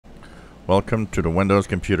Welcome to the Windows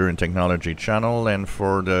Computer and Technology channel, and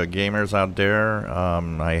for the gamers out there,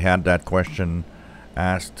 I had that question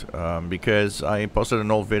asked because I posted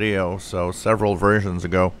an old video, so several versions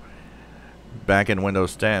ago, back in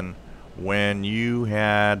Windows 10, when you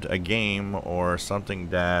had a game or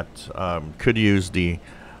something that could use the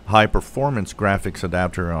high performance graphics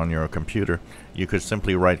adapter on your computer. You could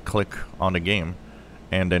simply right click on the game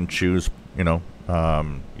and then choose,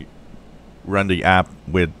 run the app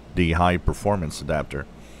with the high performance adapter.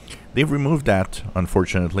 They've removed that,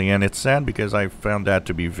 unfortunately, and it's sad because I found that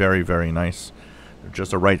to be very, very nice.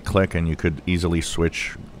 Just a right click and you could easily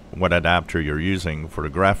switch what adapter you're using for the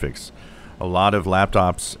graphics. A lot of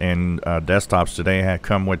laptops and desktops today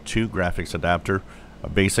come with two graphics adapter, a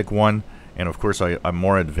basic one and of course a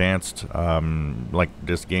more advanced, like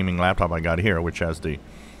this gaming laptop I got here, which has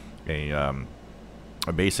a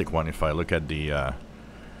basic one. If I look at the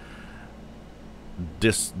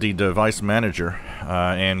device manager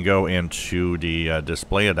and go into the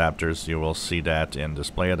display adapters, you will see that in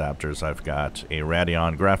display adapters I've got a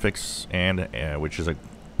Radeon graphics, and which is a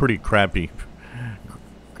pretty crappy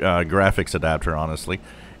graphics adapter, honestly,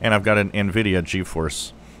 and I've got an NVIDIA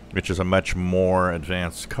GeForce, which is a much more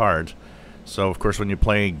advanced card. So of course when you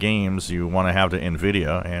play games you want to have the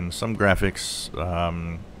NVIDIA and some graphics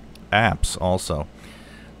apps also.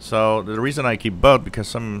 So the reason I keep both, because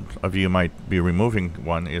some of you might be removing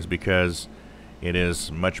one, is because it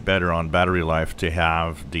is much better on battery life to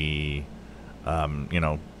have the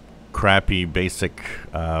crappy basic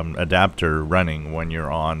adapter running when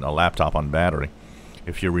you're on a laptop on battery.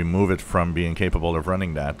 If you remove it from being capable of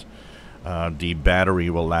running that, the battery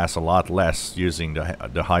will last a lot less using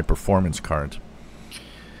the high performance card.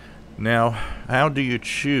 Now, how do you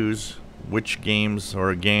choose which games or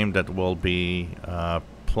a game that will be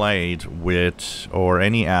played with, or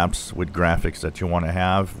any apps with graphics that you want to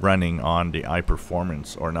have running on the high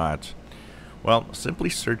performance or not? Well, simply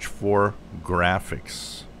search for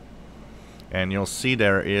graphics and you'll see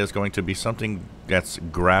there is going to be something that's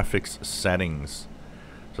graphics settings.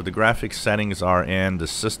 So the graphics settings are in the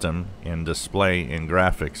system, in display, in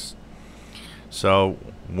graphics. So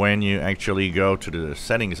when you actually go to the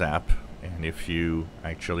settings app, and if you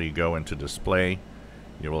actually go into display,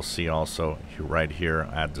 you will see also right here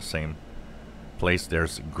at the same place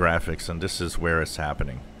there's graphics, and this is where it's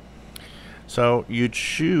happening. So you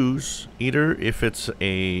choose either if it's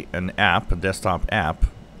an app, a desktop app,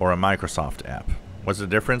 or a Microsoft app. What's the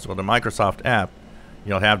difference? Well, the Microsoft app,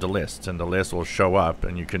 you'll have the list, and the list will show up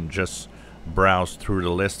and you can just browse through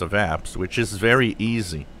the list of apps, which is very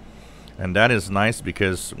easy. And that is nice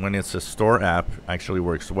because when it's a store app, actually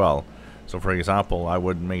works well. So for example, I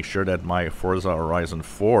would make sure that my Forza Horizon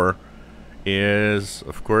 4 is,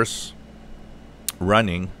 of course,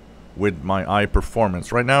 running with my high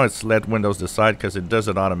performance. Right now it's let Windows decide because it does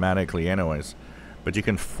it automatically anyways. But you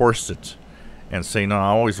can force it and say, no,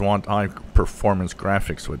 I always want high performance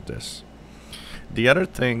graphics with this. The other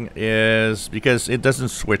thing is because it doesn't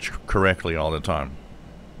switch correctly all the time.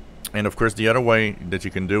 And of course the other way that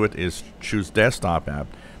you can do it is choose desktop app.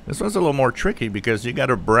 This one's a little more tricky because you got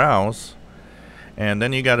to browse, and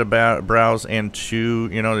then you got to browse into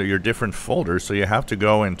your different folders. So you have to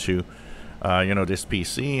go into this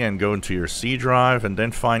PC and go into your C drive and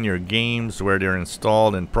then find your games where they're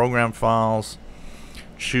installed in program files.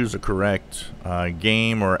 Choose a correct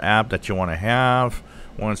game or app that you want to have.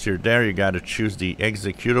 Once you're there, you got to choose the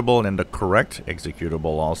executable and the correct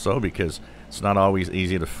executable also, because it's not always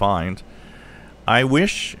easy to find. I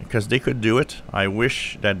wish, because they could do it, I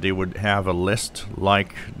wish that they would have a list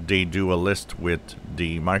like they do a list with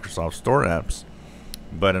the Microsoft Store apps.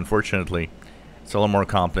 But unfortunately, it's a little more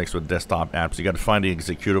complex with desktop apps. You got to find the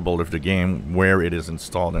executable of the game where it is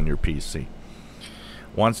installed on your PC.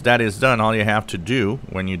 Once that is done, all you have to do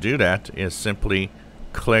when you do that is simply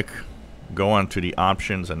go onto the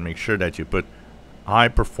options and make sure that you put high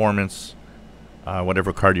performance,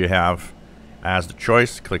 whatever card you have, as the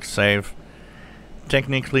choice. Click save.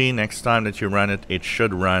 Technically, next time that you run it, it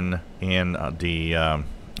should run in the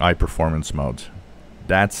high performance mode.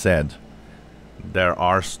 That said, there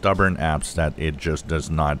are stubborn apps that it just does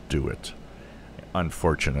not do it,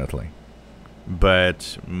 unfortunately.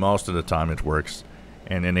 But most of the time it works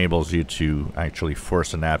and enables you to actually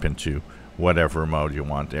force an app into whatever mode you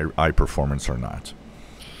want, high performance or not.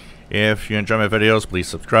 If you enjoy my videos, please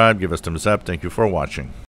subscribe, give us thumbs up. Thank you for watching.